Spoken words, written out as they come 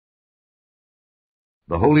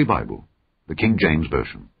The Holy Bible, the King James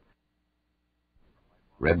Version.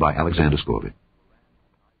 Read by Alexander Scourby.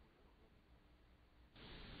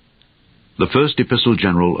 The First Epistle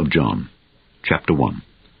General of John, Chapter 1.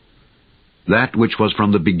 That which was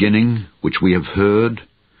from the beginning, which we have heard,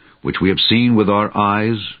 which we have seen with our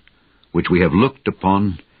eyes, which we have looked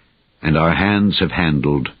upon, and our hands have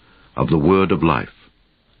handled, of the word of life.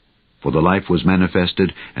 For the life was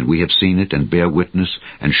manifested, and we have seen it, and bear witness,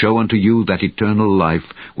 and show unto you that eternal life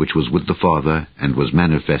which was with the Father, and was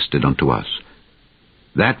manifested unto us.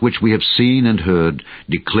 That which we have seen and heard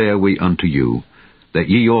declare we unto you, that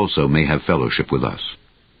ye also may have fellowship with us.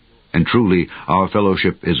 And truly our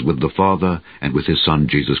fellowship is with the Father, and with his Son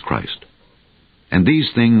Jesus Christ. And these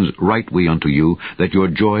things write we unto you, that your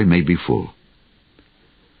joy may be full.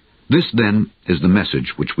 This then is the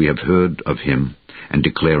message which we have heard of him, and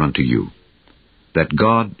declare unto you, that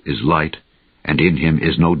God is light, and in him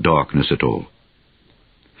is no darkness at all.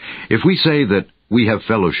 If we say that we have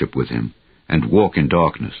fellowship with him, and walk in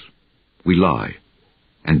darkness, we lie,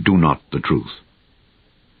 and do not the truth.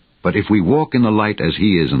 But if we walk in the light as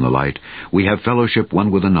he is in the light, we have fellowship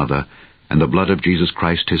one with another, and the blood of Jesus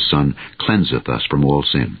Christ his Son cleanseth us from all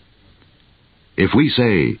sin. If we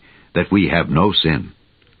say that we have no sin,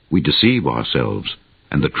 we deceive ourselves,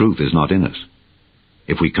 and the truth is not in us.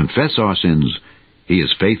 If we confess our sins, he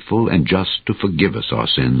is faithful and just to forgive us our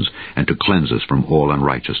sins, and to cleanse us from all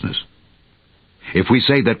unrighteousness. If we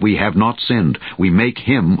say that we have not sinned, we make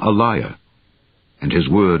him a liar, and his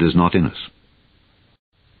word is not in us.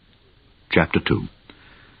 Chapter 2.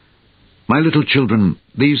 My little children,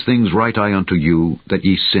 these things write I unto you, that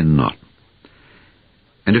ye sin not.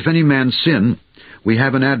 And if any man sin, we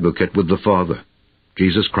have an advocate with the Father,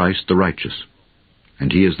 Jesus Christ the righteous.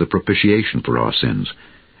 And he is the propitiation for our sins,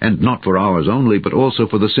 and not for ours only, but also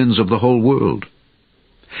for the sins of the whole world.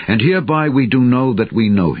 And hereby we do know that we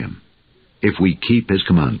know him, if we keep his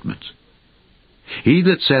commandments. He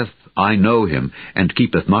that saith, I know him, and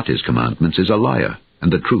keepeth not his commandments, is a liar,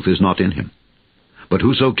 and the truth is not in him. But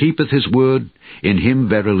whoso keepeth his word, in him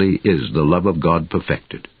verily is the love of God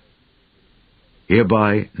perfected.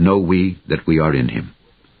 Hereby know we that we are in him.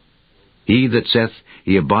 He that saith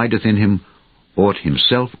he abideth in him ought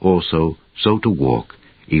himself also so to walk,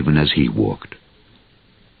 even as he walked.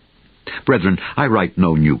 Brethren, I write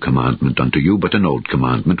no new commandment unto you, but an old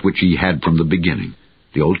commandment which ye had from the beginning.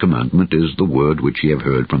 The old commandment is the word which ye have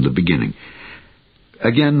heard from the beginning.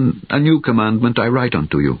 Again, a new commandment I write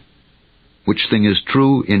unto you, which thing is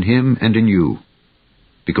true in him and in you,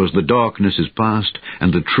 because the darkness is past,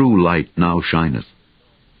 and the true light now shineth.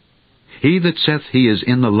 He that saith he is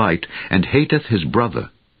in the light, and hateth his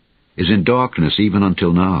brother, is in darkness even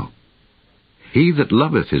until now. He that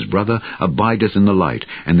loveth his brother abideth in the light,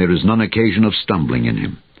 and there is none occasion of stumbling in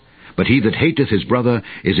him. But he that hateth his brother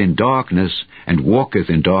is in darkness, and walketh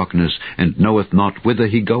in darkness, and knoweth not whither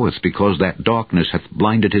he goeth, because that darkness hath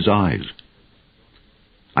blinded his eyes.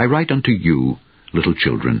 I write unto you, little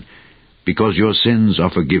children, because your sins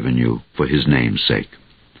are forgiven you for his name's sake.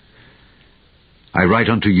 I write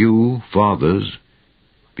unto you, fathers,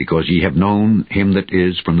 because ye have known him that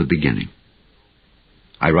is from the beginning.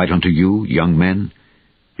 I write unto you, young men,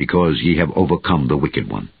 because ye have overcome the wicked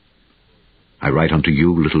one. I write unto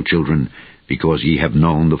you, little children, because ye have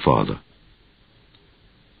known the Father.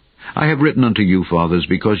 I have written unto you, fathers,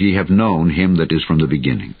 because ye have known him that is from the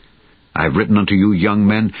beginning. I have written unto you, young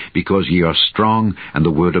men, because ye are strong, and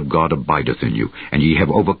the word of God abideth in you, and ye have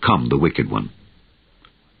overcome the wicked one.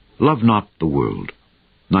 Love not the world,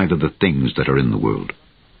 neither the things that are in the world.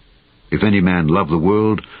 If any man love the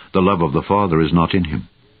world, the love of the Father is not in him.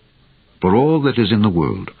 For all that is in the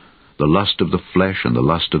world, the lust of the flesh, and the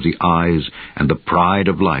lust of the eyes, and the pride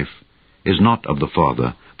of life, is not of the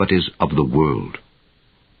Father, but is of the world.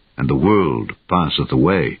 And the world passeth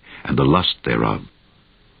away, and the lust thereof.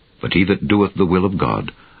 But he that doeth the will of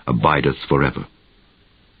God abideth forever.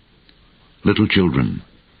 Little children,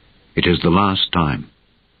 it is the last time.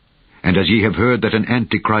 And as ye have heard that an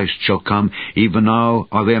Antichrist shall come, even now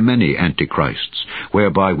are there many Antichrists,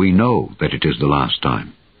 whereby we know that it is the last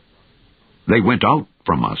time. They went out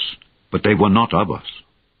from us, but they were not of us.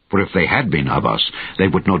 For if they had been of us, they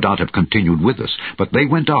would no doubt have continued with us. But they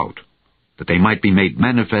went out, that they might be made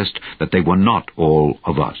manifest that they were not all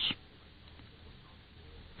of us.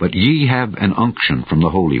 But ye have an unction from the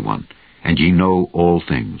Holy One, and ye know all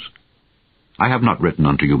things. I have not written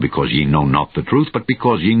unto you because ye know not the truth, but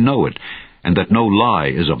because ye know it, and that no lie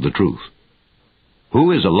is of the truth.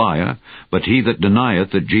 Who is a liar, but he that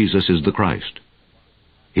denieth that Jesus is the Christ?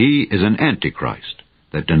 He is an Antichrist,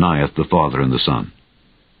 that denieth the Father and the Son.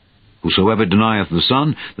 Whosoever denieth the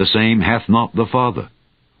Son, the same hath not the Father.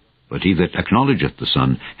 but he that acknowledgeth the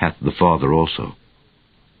Son hath the Father also.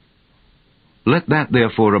 Let that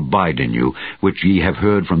therefore abide in you, which ye have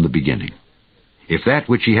heard from the beginning. If that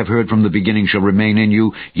which ye have heard from the beginning shall remain in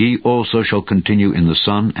you, ye also shall continue in the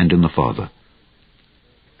Son and in the Father.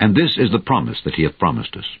 And this is the promise that he hath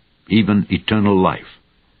promised us, even eternal life.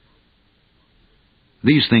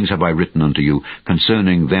 These things have I written unto you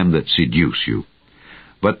concerning them that seduce you.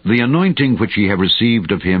 But the anointing which ye have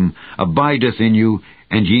received of him abideth in you,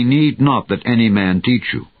 and ye need not that any man teach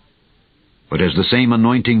you. But as the same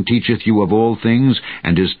anointing teacheth you of all things,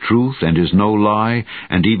 and is truth, and is no lie,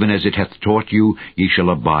 and even as it hath taught you, ye shall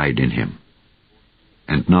abide in him.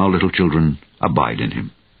 And now, little children, abide in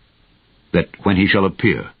him, that when he shall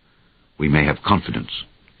appear, we may have confidence,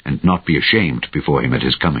 and not be ashamed before him at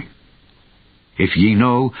his coming. If ye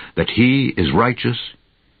know that he is righteous,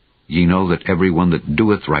 ye know that every one that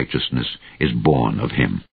doeth righteousness is born of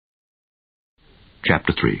him.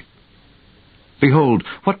 Chapter 3. Behold,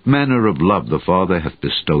 what manner of love the Father hath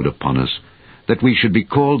bestowed upon us, that we should be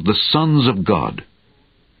called the sons of God.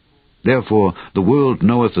 Therefore the world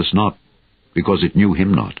knoweth us not, because it knew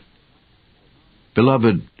him not.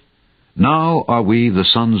 Beloved, now are we the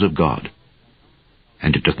sons of God,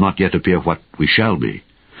 and it doth not yet appear what we shall be.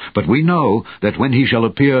 But we know that when he shall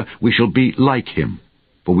appear, we shall be like him,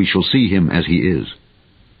 for we shall see him as he is.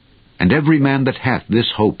 And every man that hath this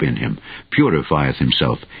hope in him purifieth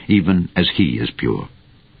himself, even as he is pure.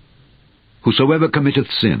 Whosoever committeth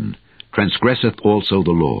sin transgresseth also the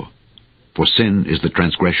law, for sin is the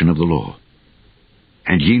transgression of the law.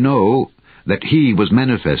 And ye know that he was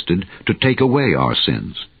manifested to take away our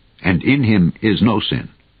sins, and in him is no sin.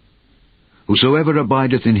 Whosoever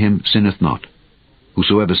abideth in him sinneth not.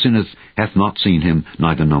 Whosoever sinneth hath not seen him,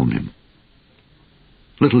 neither known him.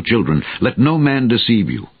 Little children, let no man deceive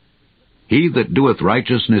you. He that doeth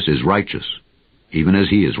righteousness is righteous, even as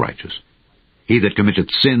he is righteous. He that committeth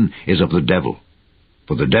sin is of the devil,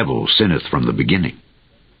 for the devil sinneth from the beginning.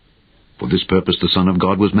 For this purpose the Son of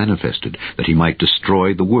God was manifested, that he might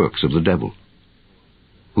destroy the works of the devil.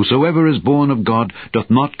 Whosoever is born of God doth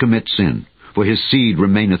not commit sin, for his seed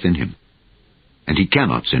remaineth in him. And he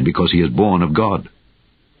cannot sin, because he is born of God.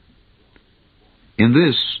 In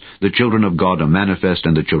this the children of God are manifest,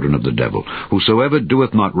 and the children of the devil. Whosoever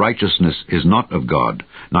doeth not righteousness is not of God,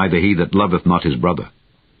 neither he that loveth not his brother.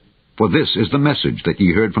 For this is the message that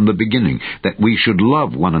ye heard from the beginning, that we should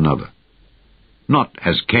love one another. Not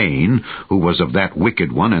as Cain, who was of that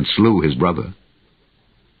wicked one, and slew his brother.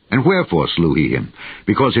 And wherefore slew he him?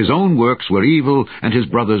 Because his own works were evil, and his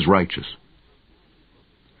brother's righteous.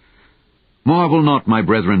 Marvel not, my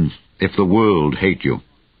brethren, if the world hate you.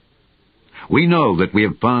 We know that we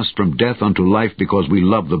have passed from death unto life, because we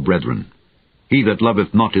love the brethren. He that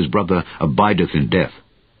loveth not his brother abideth in death.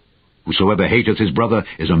 Whosoever hateth his brother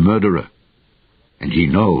is a murderer. And ye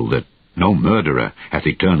know that no murderer hath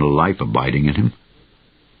eternal life abiding in him.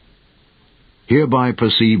 Hereby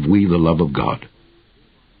perceive we the love of God,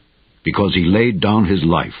 because he laid down his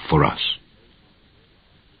life for us.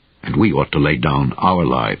 And we ought to lay down our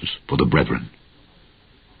lives for the brethren.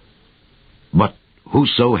 But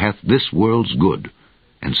whoso hath this world's good,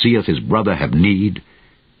 and seeth his brother have need,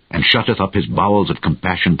 and shutteth up his bowels of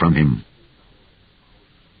compassion from him,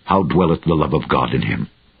 how dwelleth the love of God in him?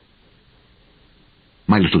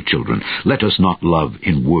 My little children, let us not love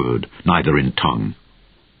in word, neither in tongue,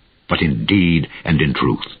 but in deed and in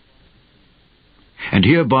truth. And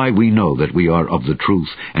hereby we know that we are of the truth,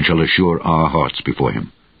 and shall assure our hearts before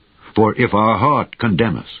him. For if our heart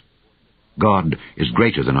condemn us, God is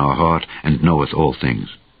greater than our heart, and knoweth all things.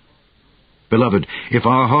 Beloved, if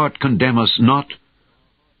our heart condemn us not,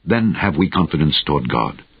 then have we confidence toward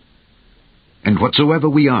God. And whatsoever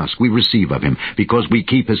we ask we receive of him, because we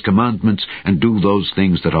keep his commandments, and do those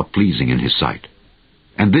things that are pleasing in his sight.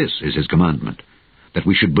 And this is his commandment, that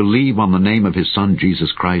we should believe on the name of his Son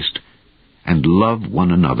Jesus Christ, and love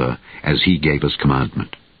one another as he gave us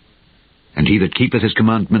commandment. And he that keepeth his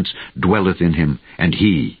commandments dwelleth in him, and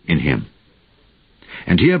he in him.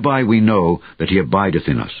 And hereby we know that he abideth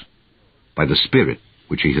in us, by the Spirit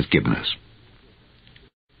which he hath given us.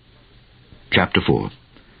 Chapter 4.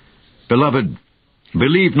 Beloved,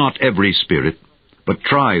 believe not every spirit, but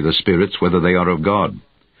try the spirits whether they are of God,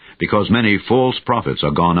 because many false prophets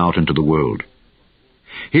are gone out into the world.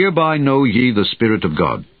 Hereby know ye the Spirit of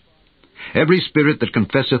God. Every spirit that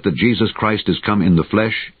confesseth that Jesus Christ is come in the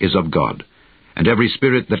flesh is of God, and every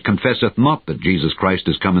spirit that confesseth not that Jesus Christ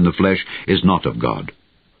is come in the flesh is not of God.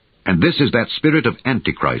 And this is that spirit of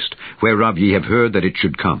Antichrist, whereof ye have heard that it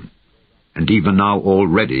should come, and even now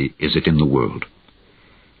already is it in the world.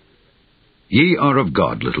 Ye are of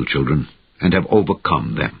God, little children, and have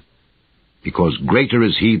overcome them, because greater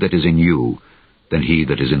is he that is in you than he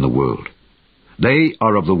that is in the world. They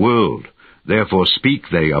are of the world, therefore speak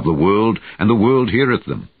they of the world, and the world heareth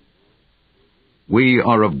them. We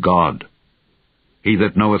are of God. He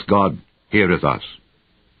that knoweth God heareth us.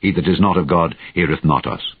 He that is not of God heareth not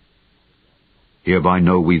us. Hereby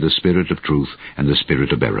know we the spirit of truth and the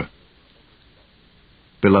spirit of error.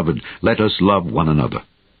 Beloved, let us love one another.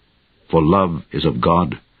 For love is of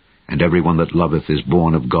God, and every one that loveth is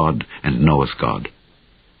born of God, and knoweth God.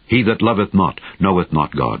 He that loveth not knoweth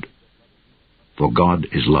not God, for God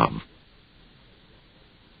is love.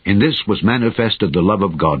 In this was manifested the love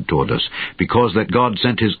of God toward us, because that God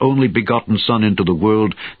sent his only begotten Son into the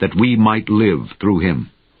world, that we might live through him.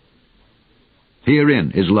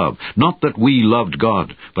 Herein is love, not that we loved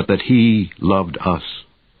God, but that he loved us,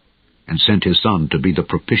 and sent his Son to be the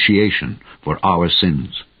propitiation for our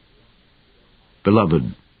sins.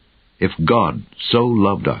 Beloved, if God so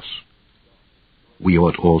loved us, we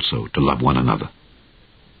ought also to love one another.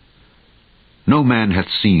 No man hath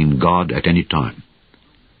seen God at any time.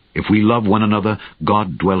 If we love one another,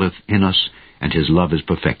 God dwelleth in us, and his love is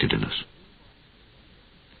perfected in us.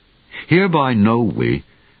 Hereby know we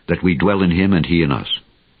that we dwell in him and he in us,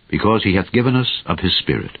 because he hath given us of his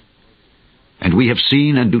Spirit. And we have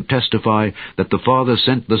seen and do testify that the Father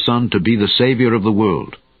sent the Son to be the Saviour of the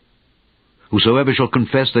world. Whosoever shall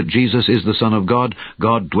confess that Jesus is the Son of God,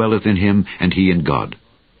 God dwelleth in him, and he in God.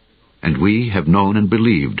 And we have known and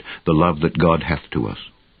believed the love that God hath to us.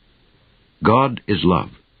 God is love,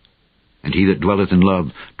 and he that dwelleth in love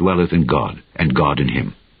dwelleth in God, and God in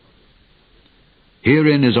him.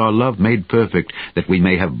 Herein is our love made perfect, that we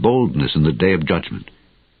may have boldness in the day of judgment,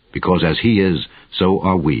 because as he is, so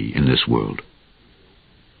are we in this world.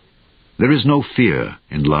 There is no fear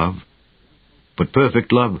in love, but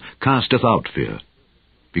perfect love casteth out fear,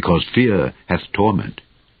 because fear hath torment.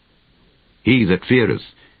 He that feareth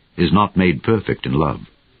is not made perfect in love.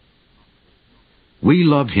 We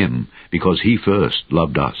love him because he first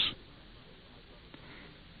loved us.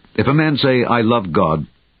 If a man say, I love God,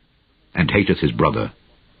 and hateth his brother,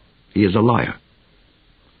 he is a liar.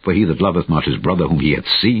 For he that loveth not his brother whom he hath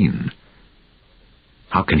seen,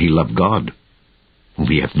 how can he love God whom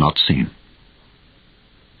he hath not seen?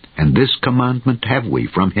 And this commandment have we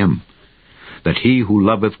from him, that he who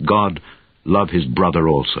loveth God love his brother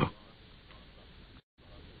also.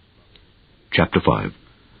 Chapter 5.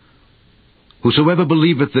 Whosoever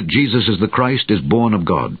believeth that Jesus is the Christ is born of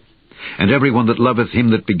God, and every one that loveth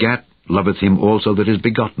him that begat loveth him also that is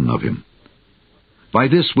begotten of him. By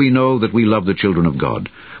this we know that we love the children of God,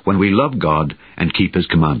 when we love God and keep his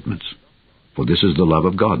commandments. For this is the love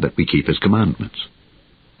of God, that we keep his commandments.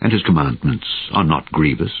 And his commandments are not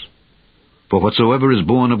grievous. For whatsoever is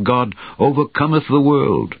born of God overcometh the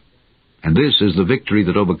world. And this is the victory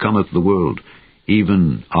that overcometh the world,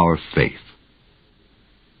 even our faith.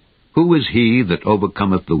 Who is he that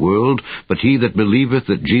overcometh the world, but he that believeth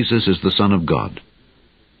that Jesus is the Son of God?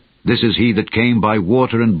 This is he that came by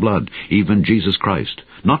water and blood, even Jesus Christ,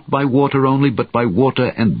 not by water only, but by water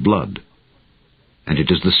and blood. And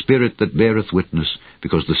it is the Spirit that beareth witness,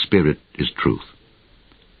 because the Spirit is truth.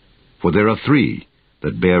 For there are three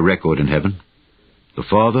that bear record in heaven, the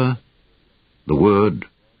Father, the Word,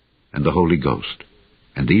 and the Holy Ghost,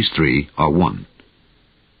 and these three are one.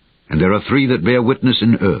 And there are three that bear witness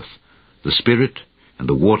in earth, the Spirit, and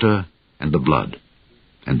the water, and the blood,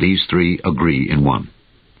 and these three agree in one.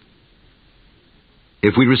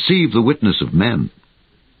 If we receive the witness of men,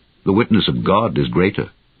 the witness of God is greater.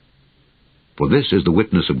 For this is the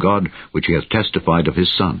witness of God which he hath testified of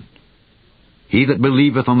his Son. He that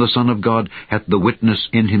believeth on the Son of God hath the witness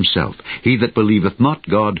in himself. He that believeth not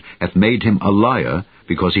God hath made him a liar,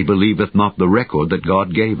 because he believeth not the record that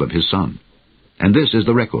God gave of his Son. And this is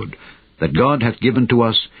the record, that God hath given to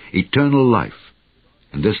us eternal life,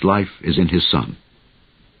 and this life is in his Son.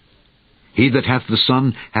 He that hath the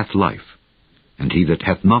Son hath life, and he that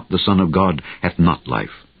hath not the Son of God hath not life.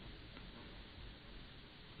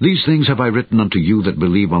 These things have I written unto you that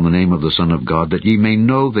believe on the name of the Son of God, that ye may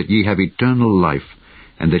know that ye have eternal life,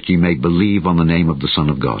 and that ye may believe on the name of the Son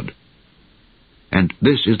of God. And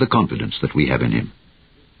this is the confidence that we have in him,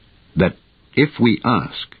 that if we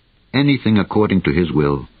ask anything according to his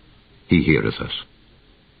will, he heareth us.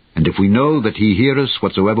 And if we know that he heareth us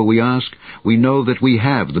whatsoever we ask, we know that we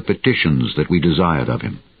have the petitions that we desired of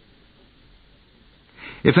him.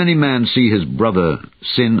 If any man see his brother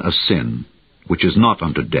sin a sin, which is not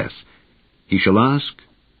unto death, he shall ask,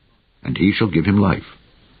 and he shall give him life.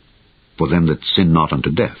 For them that sin not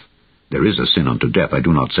unto death, there is a sin unto death. I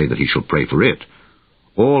do not say that he shall pray for it.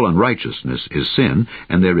 All unrighteousness is sin,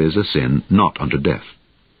 and there is a sin not unto death.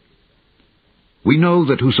 We know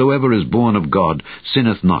that whosoever is born of God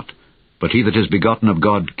sinneth not, but he that is begotten of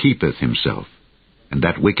God keepeth himself, and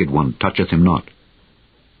that wicked one toucheth him not.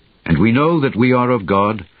 And we know that we are of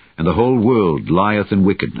God, and the whole world lieth in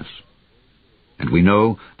wickedness. And we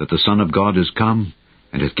know that the Son of God is come,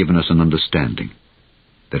 and hath given us an understanding,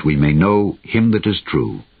 that we may know him that is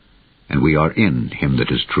true, and we are in him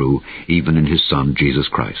that is true, even in his Son Jesus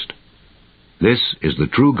Christ. This is the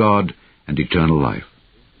true God and eternal life.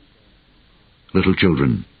 Little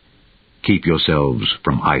children, keep yourselves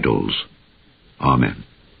from idols. Amen.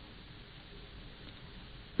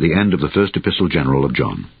 The end of the First Epistle General of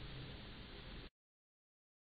John.